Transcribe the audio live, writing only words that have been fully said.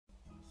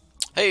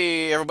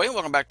Hey everybody,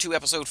 welcome back to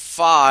episode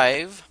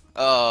 5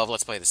 of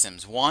Let's Play The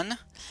Sims 1.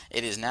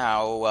 It is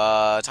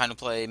now time to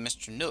play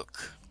Mr.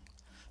 Nook.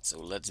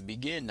 So let's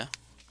begin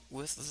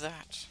with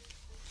that.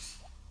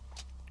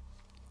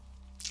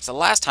 So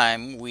last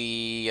time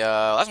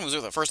was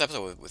the first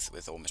episode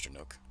with old Mr.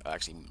 Nook.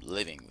 Actually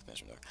living with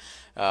Mr. Nook.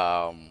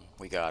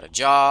 We got a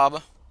job.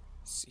 Let's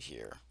see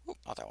here. Oop,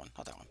 not that one,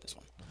 this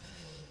one.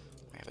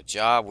 We have a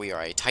job. We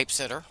are a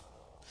typesetter.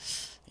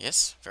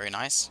 Yes, very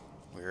nice.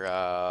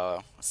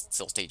 We're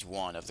still stage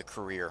 1 of the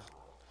career.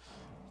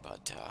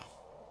 But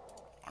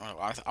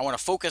I want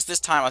to focus this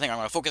time. I think I'm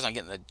going to focus on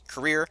getting the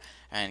career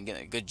and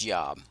getting a good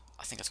job.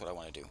 I think that's what I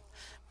want to do.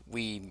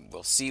 We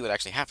will see what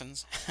actually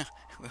happens.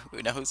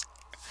 Who knows?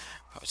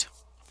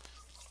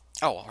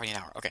 Oh, already an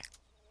hour. Okay.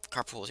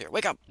 Carpool is here.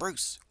 Wake up,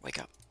 Bruce. Wake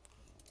up.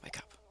 Wake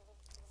up.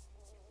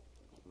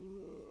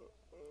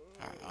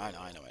 Alright,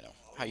 I know.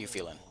 How you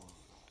feeling?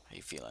 How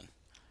you feeling?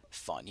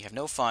 Fun. You have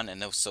no fun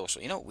and no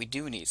social. You know what we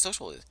do need?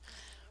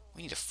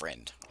 We need a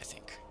friend, I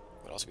think.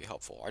 Would also be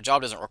helpful. Our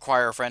job doesn't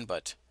require a friend,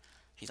 but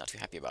he's not too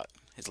happy about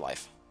his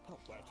life.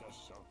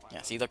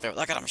 Yeah, see, look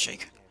at him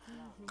shake.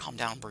 Calm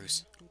down,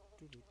 Bruce.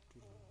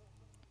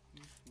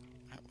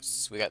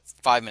 So we got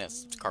 5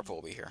 minutes. Carpool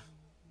will be here.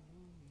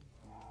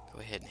 Go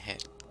ahead and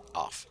head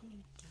off.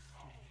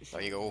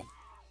 There you go.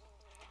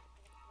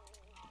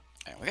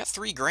 And we got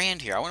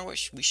 $3 here. I wonder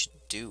what we should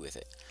do with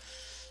it.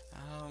 I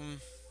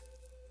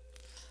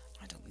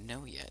don't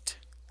know yet.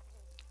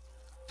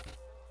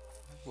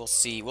 We'll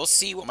see. We'll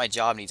see what my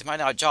job needs. If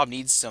my job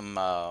needs some,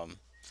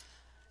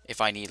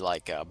 if I need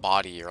like a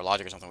body or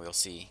logic or something, we'll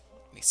see.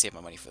 Let me save my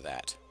money for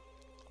that.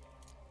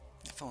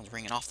 That phone's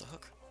ringing off the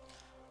hook.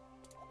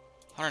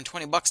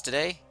 120 bucks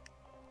today.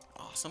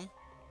 Awesome.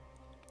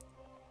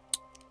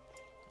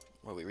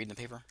 What are we reading the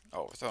paper?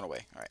 Oh, we're throwing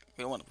away. All right.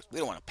 We don't want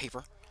a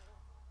paper.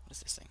 What is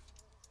this thing?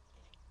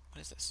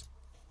 What is this?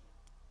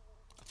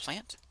 A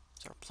plant?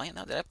 Is there a plant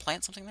now? Did I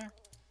plant something there?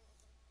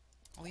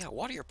 Oh yeah,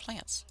 water your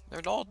plants.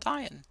 They're all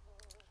dying.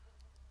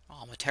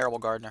 Oh, I'm a terrible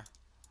gardener.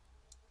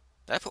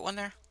 Did I put one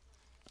there?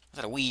 Is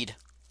that a weed?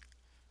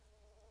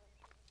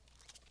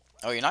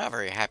 Oh, you're not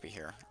very happy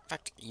here. In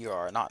fact, you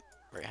are not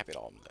very happy at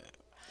all.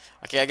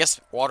 Okay, I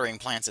guess watering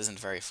plants isn't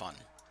very fun.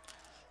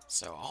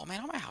 So, oh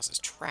man, my house is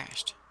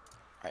trashed.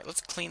 Alright, let's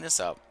clean this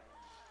up.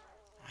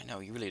 I know,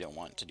 you really don't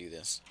want to do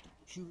this.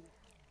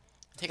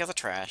 Take out the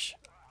trash.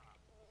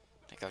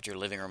 Take out your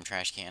living room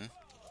trash can.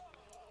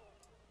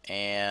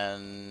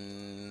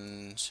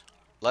 And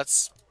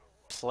let's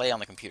play on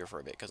the computer for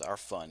a bit, because our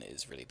fun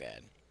is really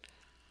bad.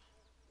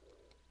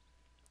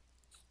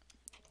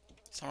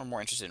 Some are more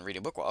interested in reading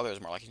a book, while others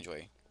are more likely to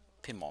enjoy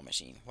pinball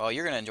machine. Well,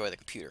 you're going to enjoy the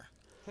computer,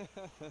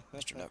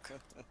 Mr. Nook.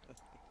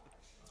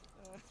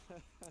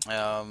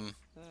 I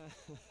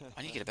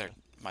need to get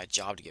my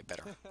job to get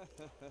better.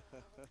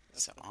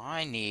 So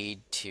I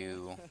need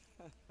to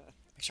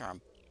make sure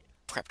I'm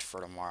prepped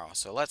for tomorrow.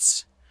 So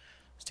let's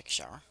take a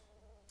shower.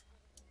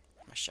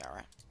 My shower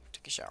at?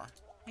 Take a shower.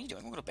 What are you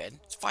doing? We'll go to bed.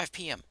 It's 5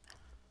 p.m.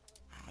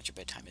 Oh, it's your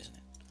bedtime, isn't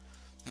it?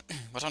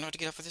 What time do I have to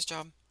get up for this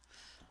job?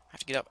 I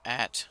have to get up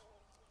at...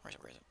 Where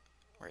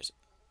is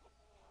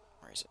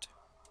it?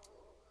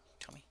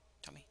 Tell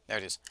me. There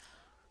it is.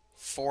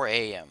 4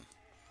 a.m.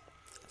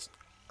 That's an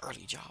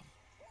early job.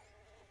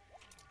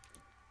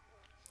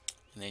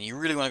 And then you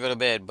really want to go to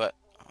bed, but...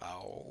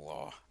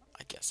 Oh,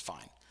 I guess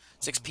fine.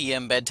 6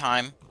 p.m.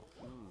 bedtime.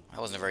 That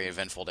wasn't a very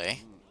eventful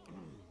day.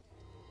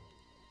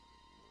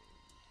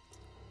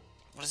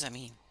 What does that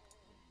mean?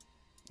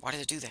 Why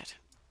does it do that?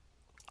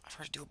 I've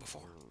heard it do it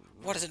before.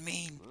 What does it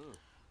mean?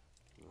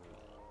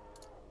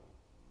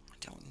 I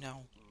don't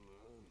know.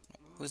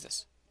 Who is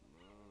this?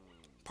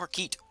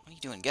 Parkeet, what are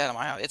you doing? Get out of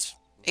my house. It's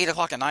 8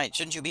 o'clock at night.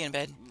 Shouldn't you be in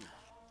bed?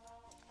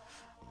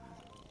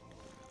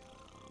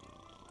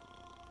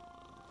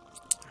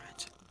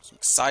 Alright. Some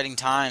exciting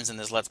times in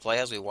this Let's Play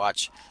as we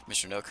watch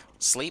Mr. Nook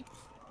sleep.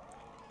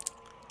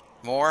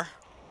 More.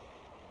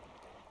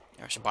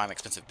 Maybe I should buy him an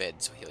expensive bed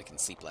so he can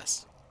sleep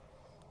less.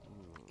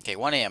 Okay,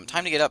 1 a.m.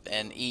 Time to get up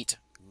and eat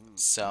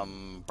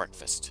some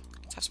breakfast.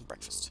 Let's have some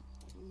breakfast.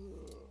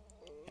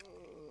 Yeah.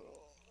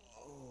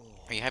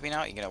 Are you happy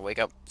now? You gonna wake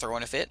up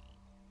throwing a fit?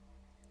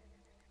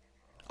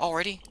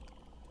 Already?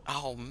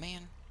 Oh,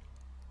 man.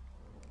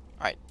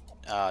 Alright,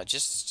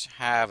 just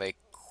have a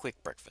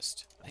quick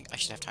breakfast. I think I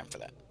should have time for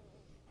that.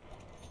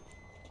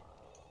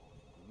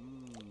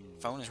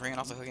 Phone is ringing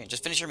off the hook again.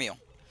 Just finish your meal.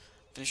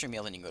 Finish your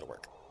meal, then you can go to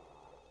work.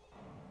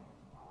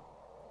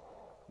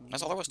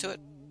 That's all there was to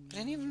it. I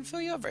didn't even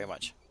fill you up very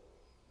much.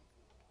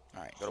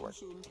 Alright, go to work.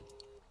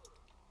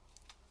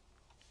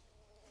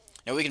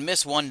 Now, we can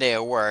miss 1 day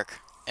of work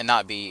and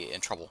not be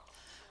in trouble.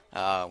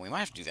 We might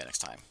have to do that next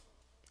time.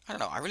 I don't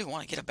know. I really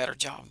want to get a better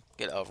job.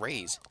 Get a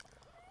raise.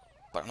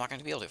 But I'm not going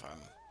to be able to if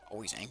I'm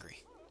always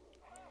angry.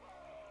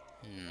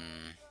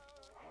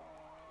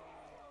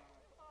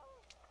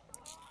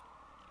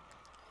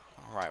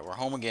 Alright, we're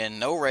home again.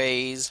 No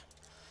raise.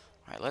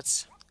 Alright,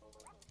 let's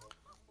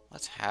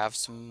have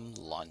some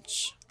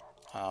lunch.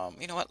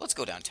 You know what? Let's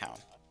go downtown.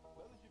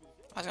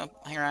 I was gonna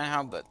hang around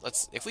now, but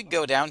if we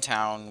go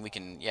downtown, we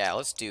can, yeah,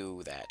 let's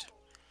do that.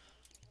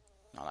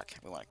 No, not cab,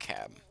 we want a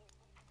cab.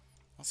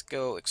 Let's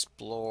go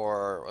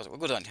explore, we'll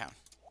go downtown.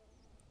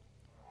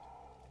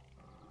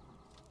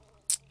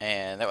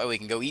 And that way we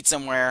can go eat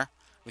somewhere.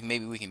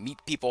 Maybe we can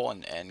meet people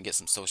and get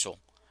some social,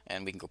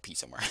 and we can go pee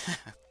somewhere.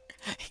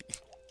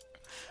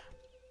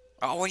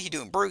 Oh, what are you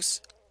doing,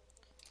 Bruce?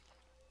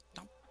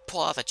 Don't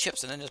pull out the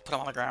chips and then just put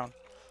them on the ground.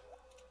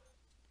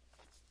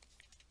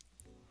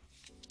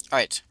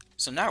 Alright,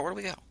 so now where do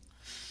we go?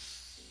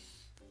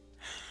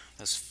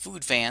 Those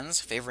food fans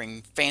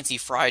favoring fancy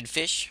fried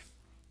fish.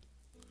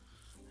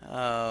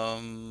 I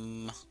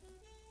don't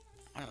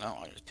know,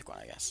 I'll just pick one,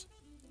 I guess.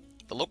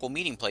 The local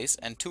meeting place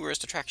and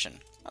tourist attraction.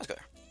 Let's go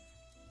there.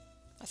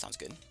 That sounds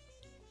good.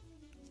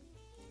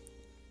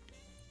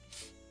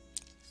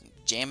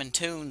 Jamming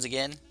tunes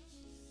again.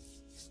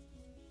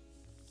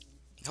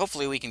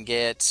 Hopefully we can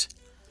get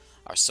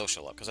our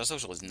social up, because our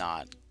social is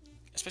not,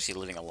 especially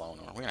living alone,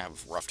 we're going to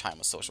have a rough time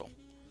with social.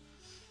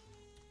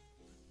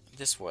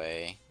 This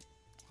way.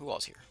 Who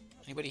else here?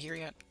 Anybody here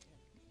yet?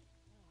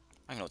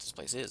 I don't even know what this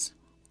place is.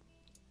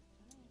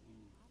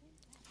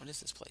 What is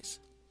this place?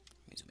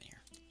 Let me zoom in here.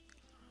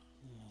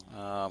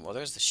 Well,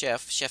 there's the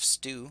chef. Chef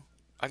Stew.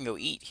 I can go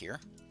eat here.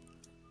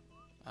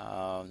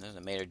 There's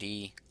the Mater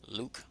D.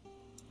 Luke.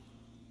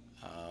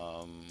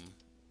 I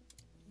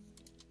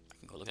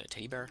can go look at a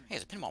teddy bear. Hey,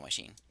 there's a pinball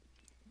machine.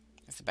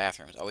 That's the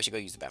bathrooms. Oh, we should go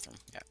use the bathroom.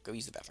 Yeah, go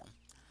use the bathroom.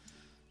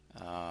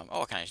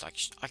 Oh,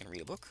 I can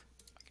read a book.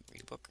 I can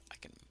read a book.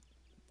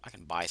 I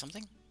can buy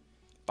something.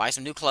 Buy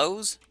some new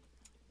clothes.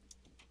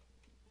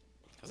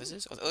 What this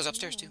is? Oh, it's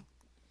upstairs too.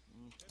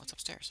 What's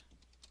upstairs?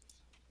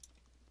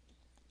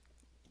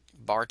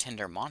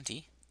 Bartender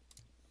Monty.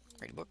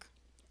 Read a book.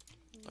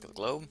 Look at the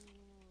globe.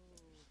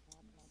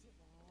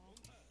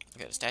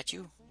 Look at the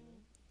statue.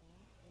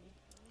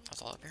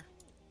 That's all up here.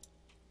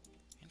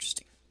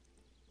 Interesting.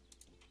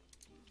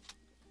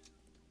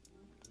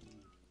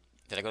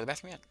 Did I go to the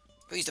bathroom yet?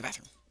 Go use the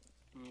bathroom.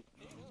 Am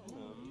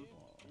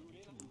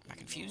I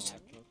confused?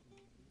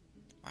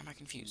 Why am I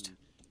confused?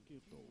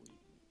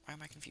 Why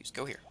am I confused?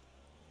 Go here.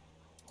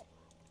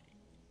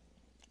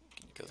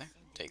 Can you go there?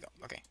 There you go.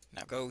 Okay.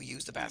 Now go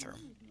use the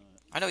bathroom.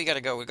 I know you gotta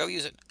go. Go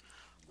use it.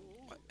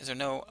 What? Is there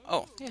no...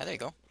 Oh, yeah, there you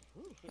go.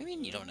 What do you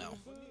mean you don't know?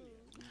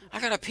 I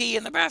gotta pee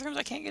in the bathrooms.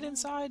 I can't get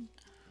inside.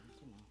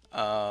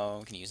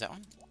 Can you use that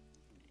one?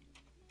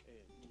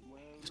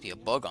 Must be a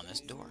bug on this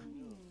door.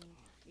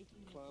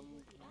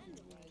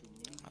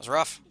 That was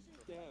rough.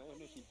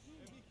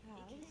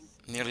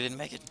 Nearly didn't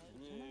make it.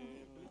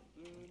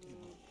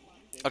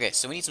 Okay,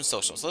 so we need some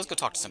social. So let's go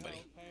talk to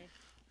somebody.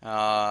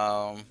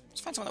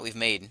 Let's find someone that we've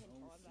made.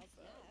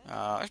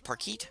 There's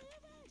Parkeet.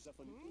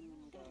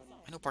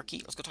 I know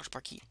Parkeet. Let's go talk to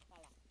Parkeet.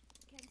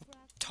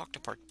 Talk to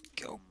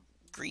Go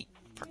greet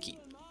Parkeet.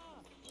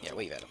 Yeah,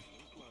 wave at him.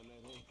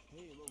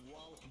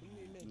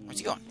 Where's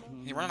he going?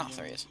 He's running off.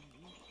 There he is.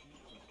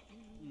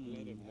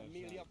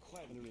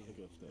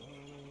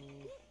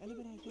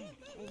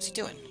 What's he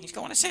doing? He's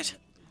going to sit.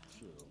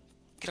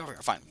 Get over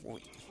here. Fine.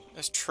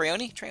 There's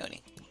Treoni.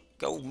 Treoni.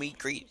 Go meet,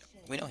 greet.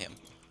 We know him.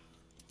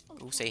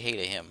 Go say hey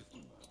to him.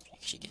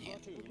 Shake his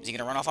hand. Is he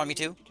gonna run off on me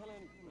too?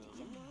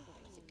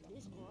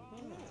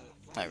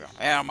 There we go.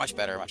 Yeah, much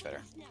better, much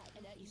better.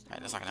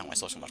 Alright, that's not gonna help my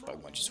social much,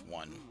 but just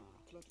one.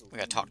 We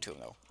gotta talk to him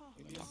though.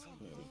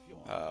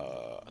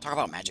 Talk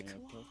about magic.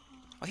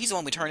 Oh, he's the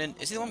one we turned in.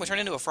 Is he the one we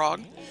turned into a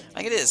frog?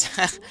 I think it is.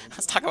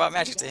 Let's talk about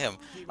magic to him.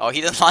 Oh, he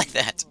doesn't like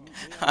that.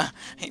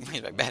 He brings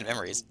back bad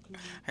memories.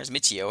 Here's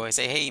Michio. I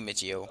say, hey,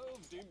 Michio.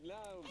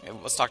 Yeah,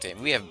 let's talk to him.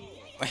 We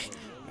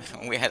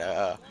had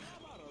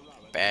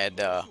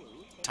bad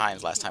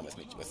times last time with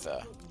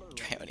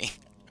Treoni.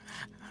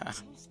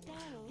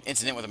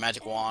 Incident with a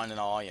magic wand and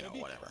all, you know,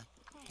 whatever.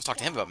 Let's talk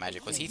to him about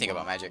magic. What does he think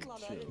about magic?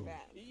 What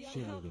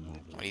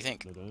do you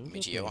think,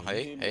 Michio?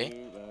 Hey,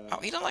 hey. Oh,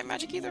 he doesn't like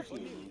magic either.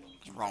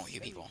 What's wrong with you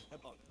people?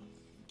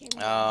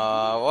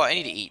 Well, I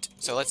need to eat,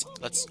 so let's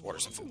order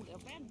some food.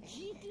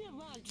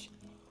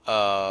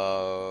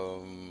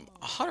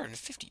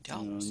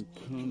 $150.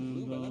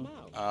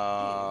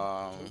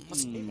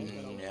 Let's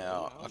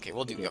no. Okay,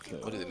 we'll do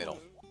the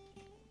middle.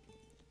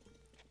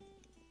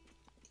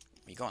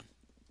 Where you going?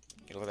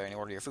 Get over there and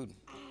order your food.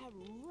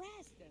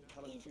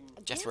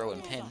 Jethro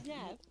and Penn.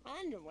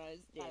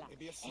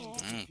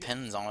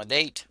 Penn's on a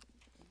date.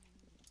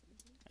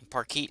 And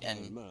Parkeet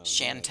and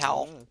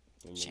Chantal.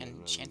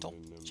 Chantal?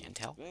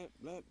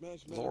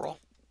 Laurel.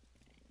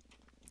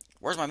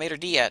 Where's my Mater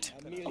D at?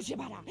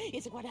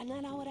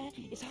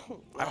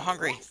 I'm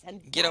hungry.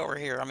 Get over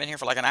here. I'm in here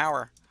for like an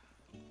hour.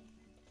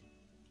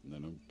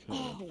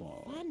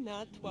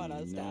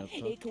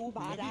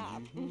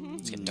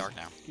 It's getting dark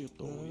now.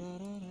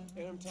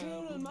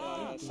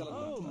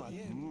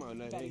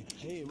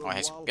 Oh,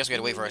 I guess we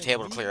gotta wait for our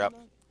table to clear up.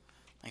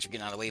 Thanks for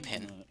getting out of the way,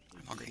 Penn.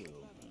 I'm hungry.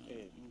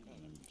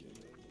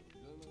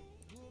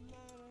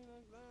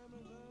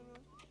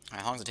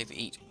 Alright, how long does it take to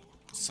eat?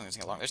 This is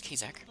gonna long. There's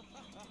Kazak.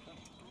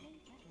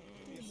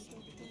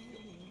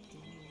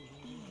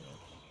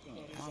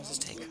 How long does this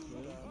take?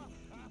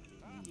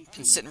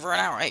 Been sitting for an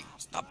hour. Hey,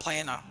 stop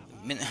playing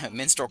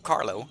Minstrel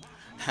Carlo.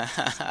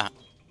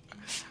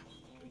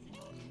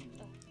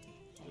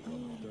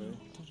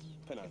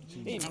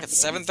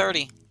 It's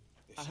 7:30.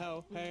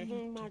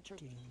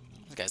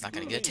 This guy's not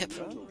gonna get a tip.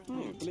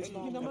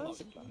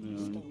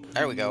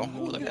 There we go.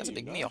 Ooh, look, that's a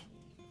big meal.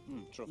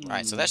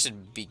 Alright, so that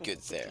should be good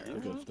there.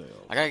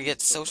 I gotta get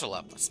social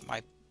up. That's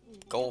my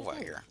goal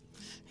right here.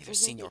 Hey, there's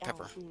Senior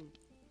Pepper.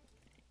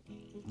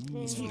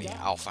 He's from the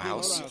Alpha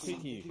House.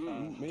 Is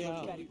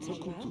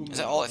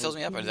that all that fills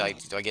me up, or do I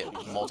get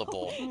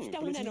multiple...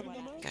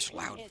 Gosh,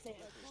 loud. Do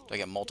I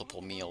get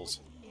multiple meals?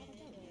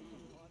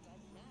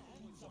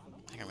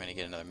 I think I'm gonna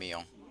get another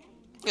meal.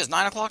 Look, it's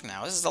 9 o'clock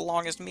now. This is the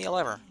longest meal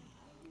ever.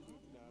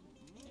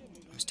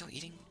 I'm still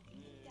eating.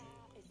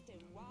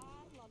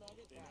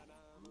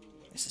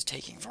 This is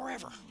taking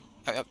forever.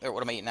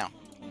 What am I eating now?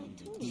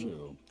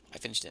 I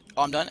finished it.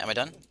 Oh, I'm done? Am I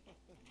done?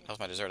 That was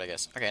my dessert, I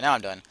guess. Okay, now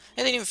I'm done.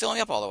 Hey, they didn't even fill me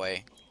up all the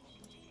way.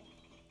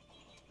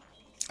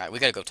 Alright, we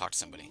gotta go talk to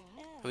somebody.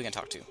 Who are we gonna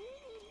talk to?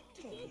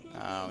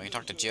 We can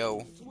talk to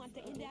Joe.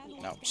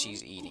 No,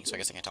 she's eating, so I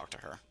guess I can talk to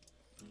her.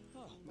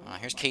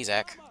 Here's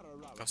Kazak.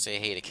 Go say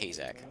hey to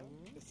Kazak.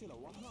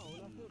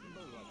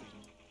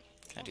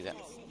 Can I do that?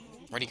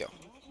 Where'd he go?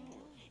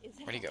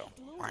 Where'd he go?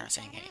 Why aren't I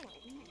saying hey?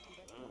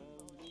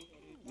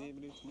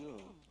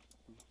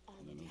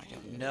 I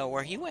don't know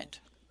where he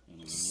went.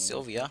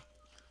 Sylvia.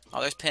 Oh,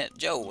 there's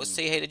Joe. Let's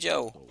say hey to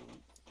Joe.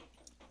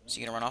 Is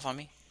he gonna run off on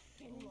me?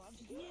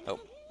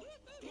 Oh.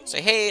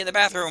 Say hey in the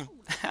bathroom.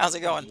 How's it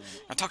going?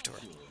 Now talk to her.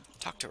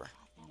 Talk to her.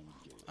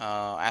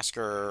 Ask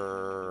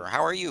her,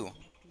 how are you?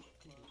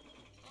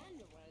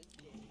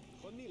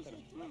 I'm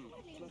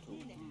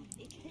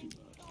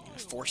gonna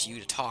force you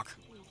to talk.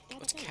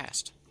 What's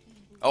cast?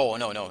 Oh,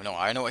 no.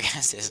 I know what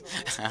cast is.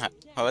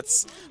 Oh,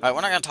 it's... Alright, we're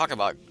not gonna talk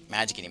about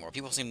magic anymore.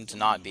 People seem to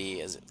not be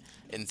as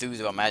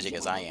enthused about magic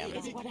as I am.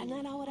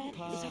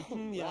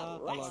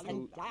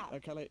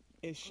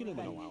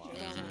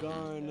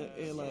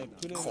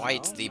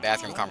 Quite the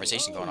bathroom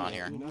conversation going on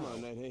here.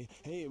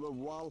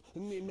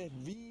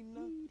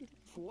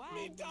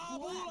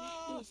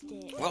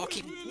 Well,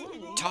 keep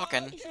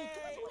talking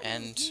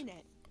and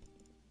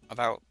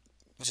about...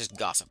 Let's just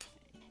gossip.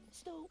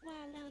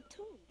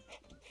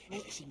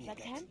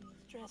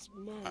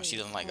 Oh, she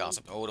doesn't like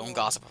gossip. Oh, don't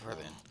gossip of her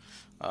then.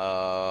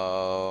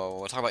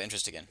 We'll talk about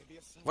interest again.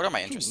 What are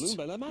my interests?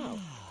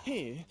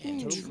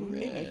 Interests.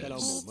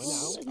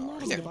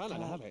 Right there.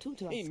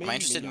 Am I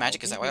interested in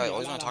magic? Is that why I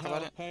always want to talk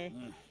about it?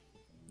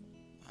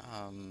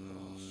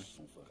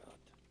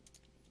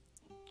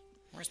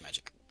 Where's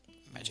magic?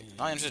 Magic.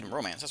 Not interested in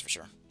romance, that's for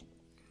sure.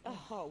 I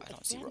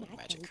don't see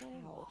magic.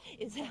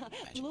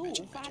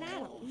 Magic.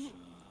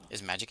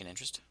 Is magic an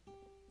interest?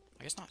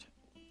 I guess not.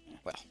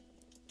 Well.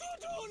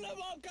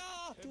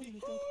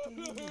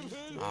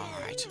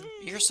 Alright.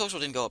 Your social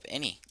didn't go up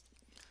any.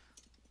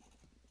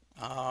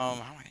 How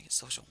am I gonna get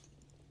social?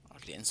 I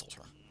could insult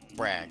her.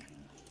 Brag.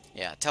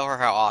 Yeah, tell her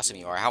how awesome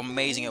you are, how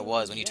amazing it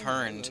was when you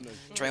turned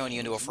Trayon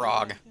into a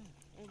frog.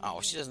 Oh,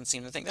 she doesn't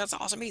seem to think that's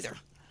awesome either.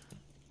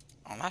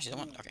 Oh, now she doesn't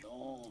want... Okay.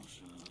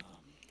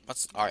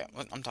 Alright,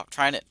 I'm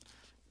trying it.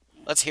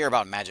 Let's hear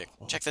about magic.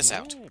 Check this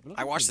out.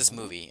 I watched this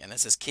movie, and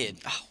this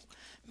kid... Oh,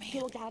 man.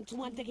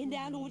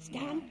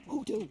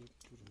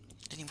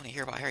 Didn't even want to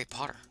hear about Harry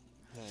Potter.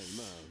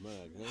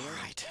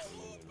 Alright.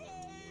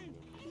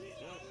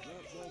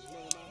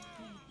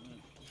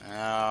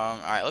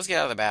 Alright, let's get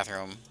out of the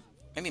bathroom.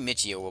 Maybe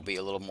Michio will be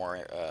a little more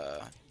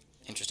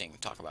interesting to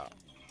talk about.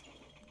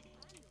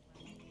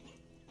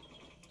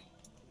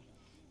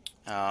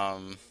 I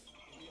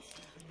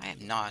am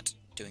not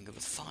doing good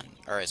with fun.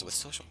 Or is it with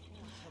social?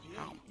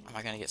 How am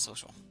I gonna get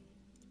social?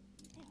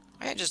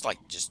 I can just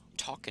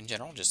talk in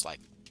general, just like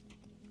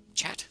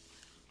chat.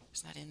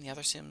 Isn't that in the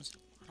other Sims?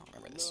 I don't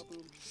remember this.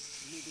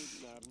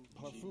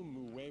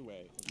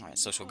 Alright,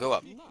 social, go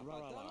up.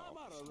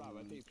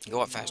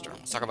 Go up faster.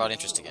 Let's talk about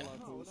interest again.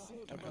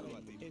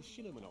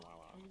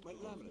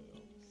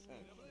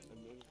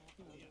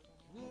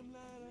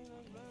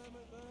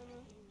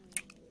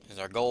 Because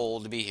our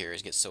goal to be here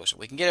is get social.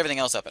 We can get everything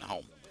else up at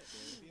home.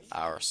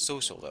 Our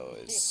social, though,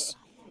 is...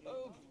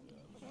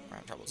 We're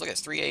having troubles. Look,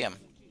 it's 3 a.m.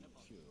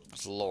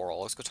 It's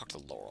Laurel. Let's go talk to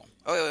Laurel.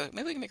 Oh,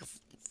 maybe we can make a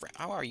friend.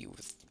 How are you?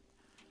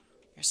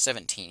 You're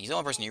 17. He's the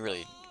only person you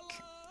really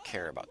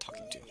care about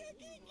talking to.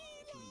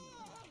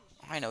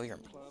 I know you're...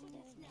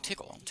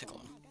 Tickle him.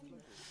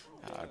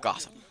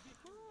 Gossip.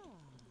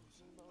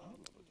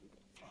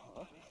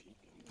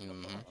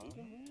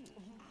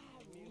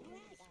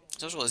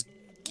 Social is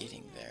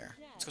getting there.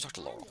 Let's go talk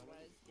to Laurel.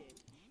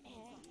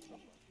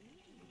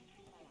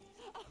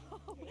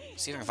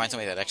 See if I can find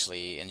somebody that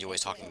actually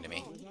enjoys talking to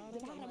me.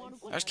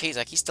 There's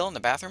Kazak. He's still in the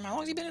bathroom. How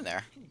long has he been in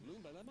there?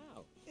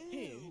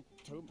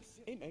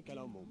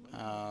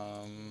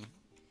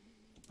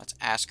 Let's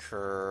ask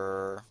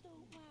her...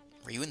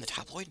 Were you in the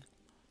tabloid?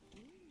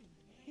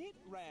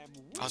 Oh,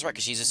 that's right,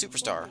 because she's a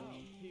superstar.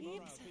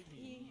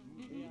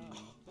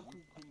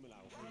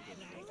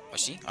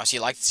 Was she? Oh, she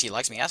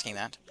likes me asking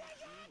that.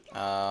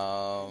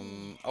 Oh,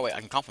 wait, I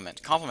can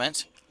compliment.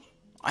 Compliment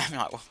I'm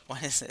not.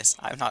 What is this?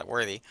 I'm not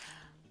worthy.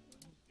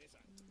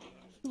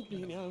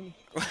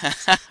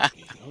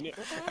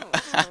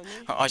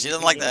 Oh, she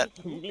doesn't like that.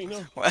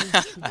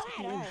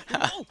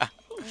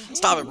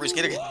 Stop it, Bruce.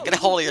 Get a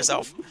hold of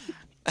yourself.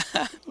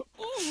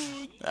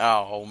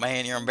 Oh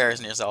man, you're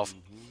embarrassing yourself.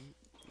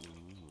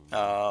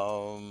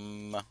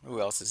 Who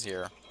else is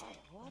here?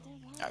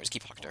 Alright, just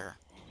keep talking to her.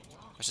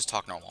 Let's just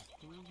talk normal.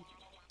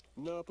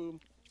 My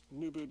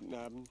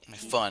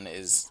fun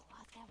is...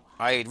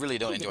 I really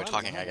don't enjoy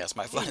talking, I guess.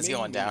 My fun is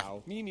going down.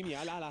 What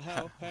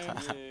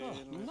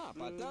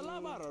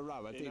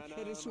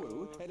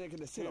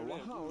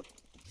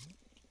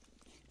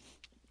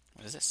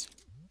is this?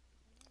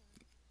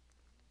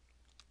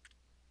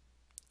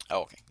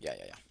 Oh, okay. Yeah.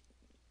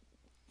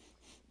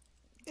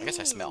 I guess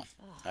I smell.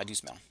 I do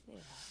smell.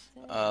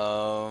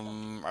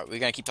 Alright, we're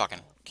gonna keep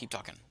talking.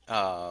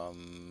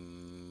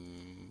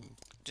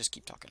 Just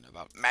keep talking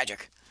about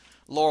magic.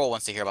 Laurel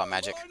wants to hear about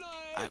magic.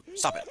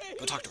 Stop it.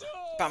 Go talk to her.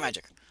 About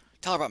magic.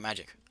 Tell her about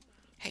magic.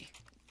 Hey,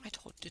 I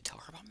told you to tell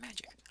her about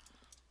magic.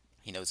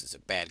 He knows it's a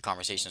bad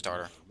conversation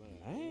starter.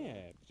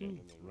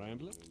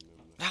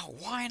 Now,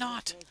 why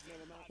not?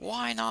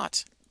 Why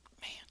not?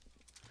 Man.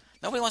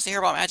 Nobody wants to hear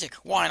about magic.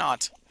 Why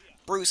not?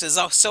 Bruce is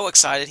so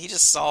excited. He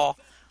just saw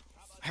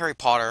Harry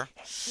Potter.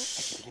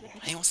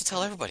 And he wants to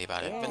tell everybody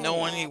about it. But no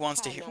one he wants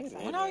to hear.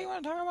 What now you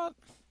want to talk about?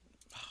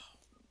 Oh,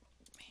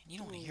 man, you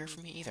don't want to hear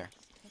from me either.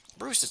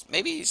 Bruce is,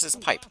 maybe he's his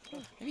pipe.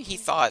 Maybe he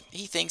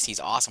thinks he's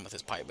awesome with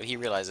his pipe, but he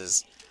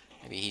realizes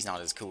maybe he's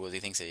not as cool as he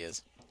thinks he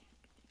is.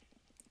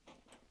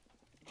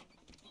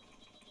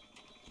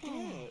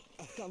 My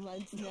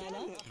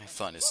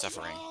fun is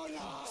suffering.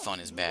 Fun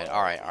is bad.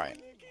 Alright.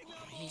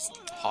 He's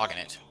hogging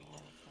it.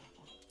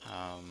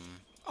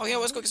 Oh yeah,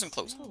 let's go get some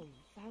clothes.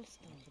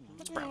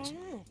 Let's browse.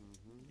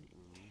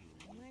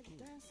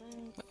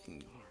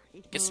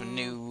 Get some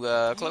new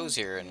clothes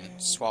here and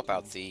swap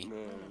out the...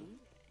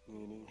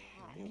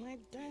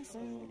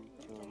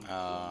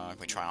 can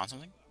we try on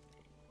something?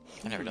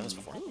 I've never done this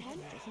before.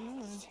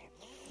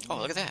 Oh,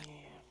 look at that.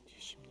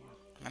 Where's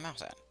my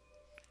mouse at?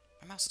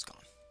 My mouse is gone.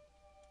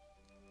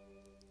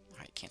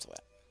 Alright, cancel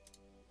that.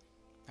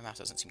 My mouse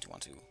doesn't seem to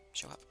want to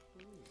show up.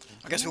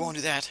 I guess we won't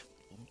do that.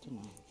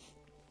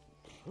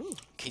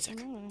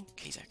 Kazak.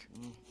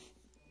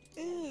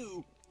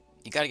 You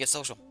gotta get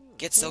social.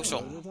 Get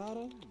social.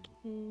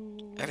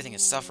 Everything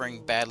is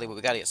suffering badly, but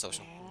we gotta get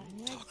social.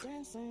 Talk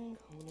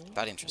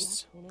about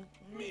interests.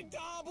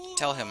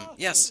 Tell him,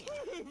 yes,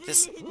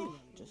 this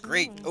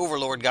great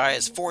overlord guy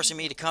is forcing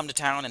me to come to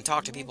town and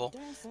talk to people,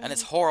 and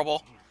it's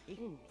horrible.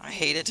 I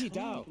hate it.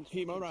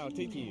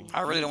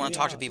 I really don't want to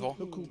talk to people.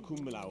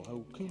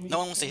 No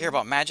one wants to hear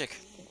about magic.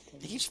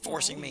 He keeps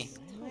forcing me.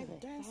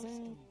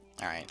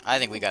 Alright, I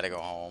think we gotta go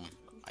home,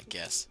 I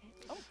guess.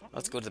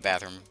 Let's go to the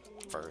bathroom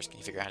first. Can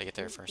you figure out how to get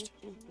there first?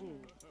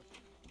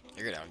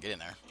 Figure it out. Get in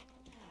there.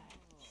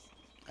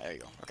 There you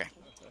go. Okay.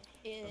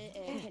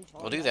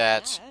 We'll do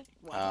that.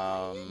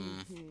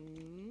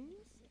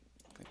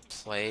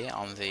 Play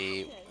on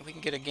the... We can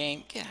get a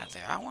game. Get out of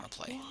there. I want to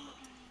play.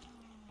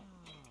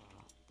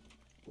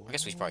 I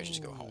guess we probably should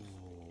just go home.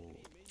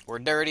 We're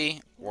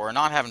dirty. We're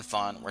not having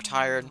fun. We're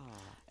tired.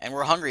 And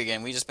we're hungry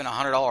again. We just spent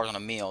 $100 on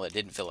a meal that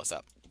didn't fill us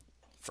up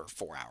for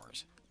 4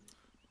 hours.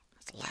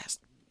 That's the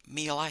last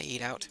meal I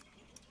ate out.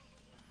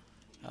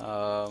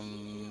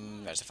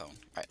 There's the phone.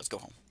 Alright, let's go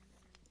home.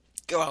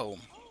 Go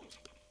home.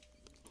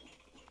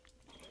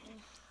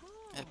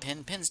 That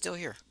pin's still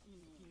here.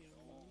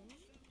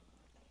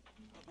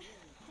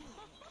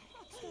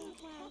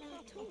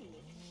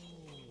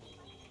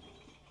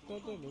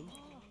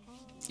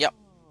 Yep.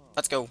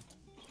 Let's go.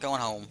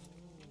 Going home.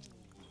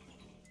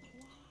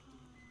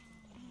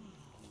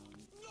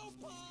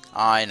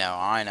 I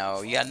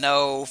know. You got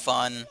no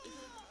fun.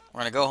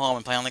 We're gonna go home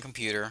and play on the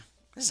computer.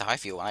 This is how I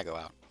feel when I go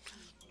out.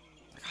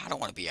 I don't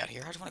want to be out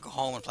here. I just want to go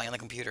home and play on the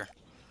computer.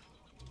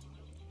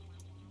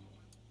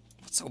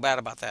 What's so bad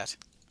about that?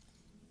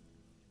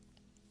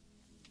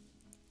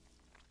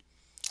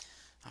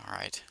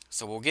 Alright.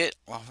 So we'll get...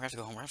 Well, we're going to have to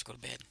go home. We're going to have to go to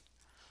bed.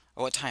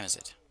 Oh, what time is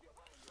it?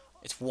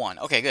 It's 1.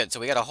 Okay, good. So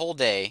we got a whole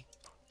day.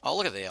 Oh,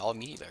 look at the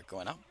all-media there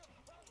going up.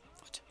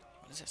 What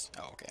is this?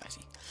 Oh, okay, I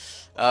see.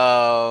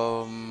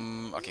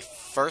 Okay,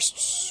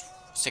 first...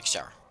 6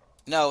 shower.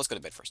 No, let's go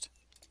to bed first.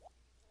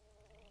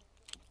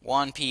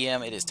 1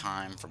 p.m. It is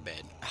time for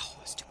bed. Oh,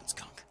 stupid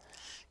skunk.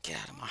 Get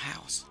out of my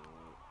house.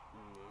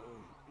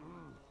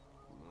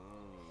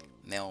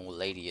 Mail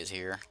lady is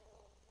here.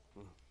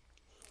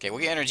 Okay,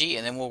 we'll get energy,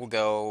 and then we'll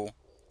go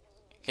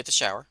hit the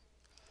shower.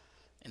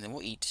 And then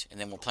we'll eat, and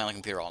then we'll play on the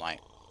computer all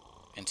night.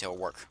 Until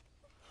work.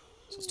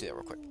 So let's do that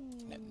real quick.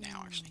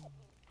 Now, actually.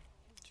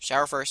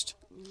 Shower first.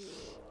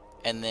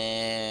 And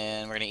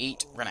then we're going to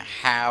eat. We're going to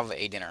have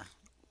a dinner.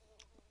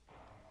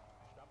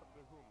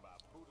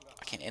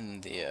 I can't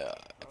end the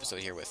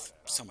episode here with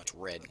so much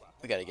red.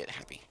 We got to get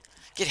happy.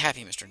 Get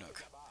happy, Mr.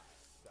 Nook.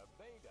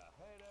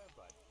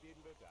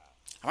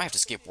 I might have to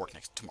skip work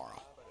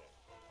tomorrow.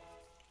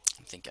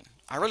 I'm thinking.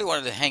 I really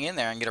wanted to hang in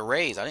there and get a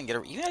raise. I didn't get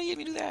a... You gotta let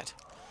me do that.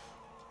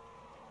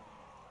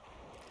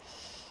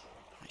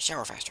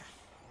 Shower faster.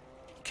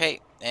 Okay,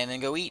 and then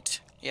go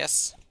eat.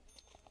 Yes.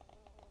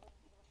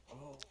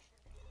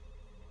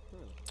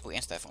 Oh,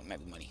 answer that phone.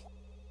 Might be money.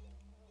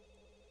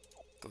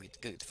 Go eat the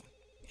phone.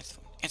 Answer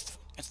the phone. Answer the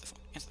phone. Answer the phone.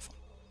 Answer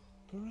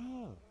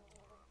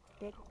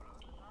the phone.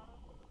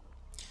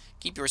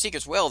 Keep your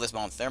secrets well this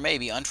month. There may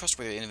be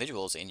untrustworthy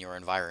individuals in your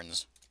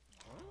environs.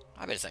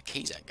 I bet it's that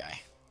Kazak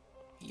guy.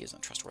 He is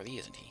untrustworthy,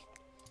 isn't he?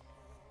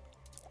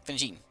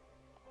 Finish eating.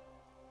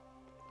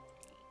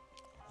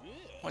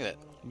 Look at that.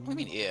 What do you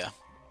mean, yeah?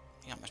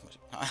 You're not much,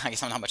 I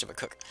guess I'm not much of a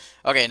cook.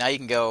 Okay, now you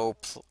can go.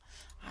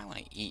 I want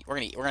to eat. We're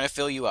gonna eat. We're gonna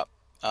fill you up.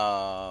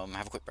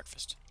 Have a quick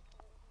breakfast,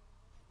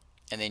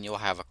 and then you'll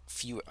have a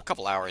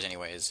couple hours,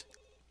 anyways.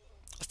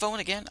 The phone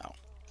again? Oh,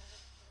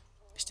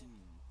 missed it.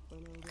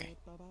 Okay.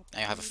 Now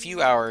you have a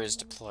few hours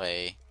to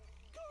play.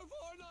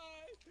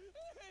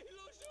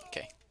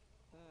 Okay.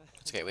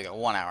 It's okay. We got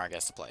 1 hour, I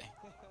guess, to play.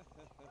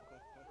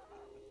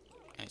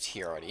 And it's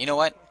here already. You know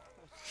what?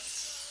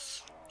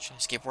 Should I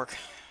skip work?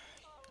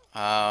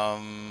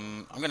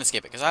 I'm gonna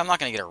skip it because I'm not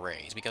gonna get a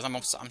raise because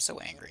I'm so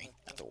angry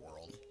at the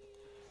world.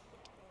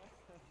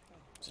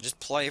 So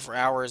just play for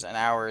hours and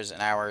hours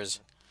and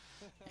hours,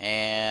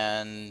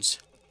 and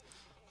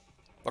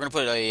we're gonna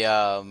put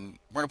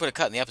a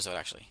cut in the episode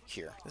actually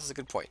here. This is a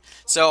good point.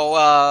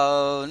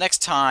 So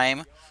next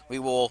time we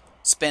will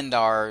spend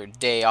our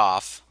day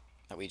off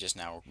that we just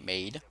now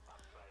made,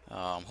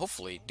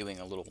 hopefully doing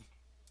something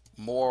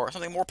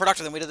more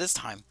productive than we did this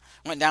time.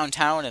 Went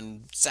downtown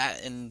and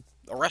sat in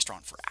a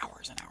restaurant for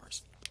hours and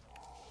hours.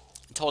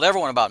 And told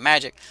everyone about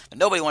magic, but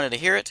nobody wanted to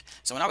hear it.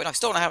 So now we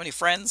still don't have any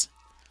friends.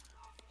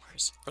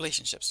 Where's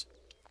relationships?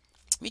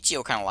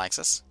 Michio kind of likes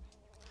us.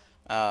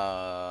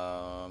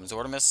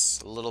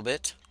 Zordimus a little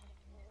bit.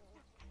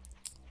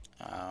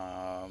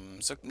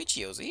 So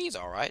he's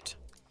alright.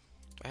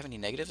 Do I have any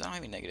negatives? I don't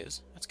have any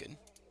negatives. That's good.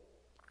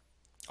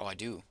 Oh, I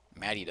do.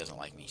 Maddie doesn't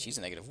like me. She's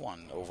a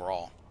 -1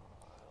 overall.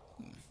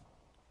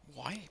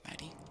 Why,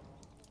 Maddie?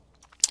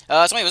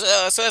 So anyways,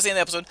 so that's the end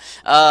of the episode.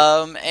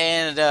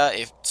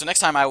 So next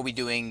time I will be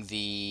doing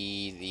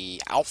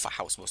the Alpha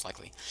House most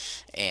likely.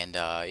 And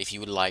if you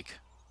would like,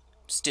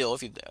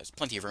 there's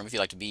plenty of room if you'd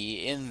like to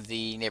be in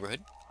the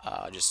neighborhood,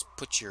 just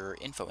put your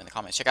info in the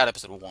comments. Check out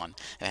episode 1,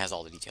 and it has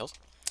all the details.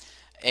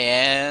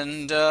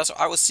 And so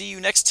I will see you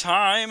next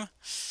time.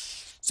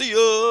 See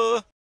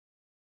ya.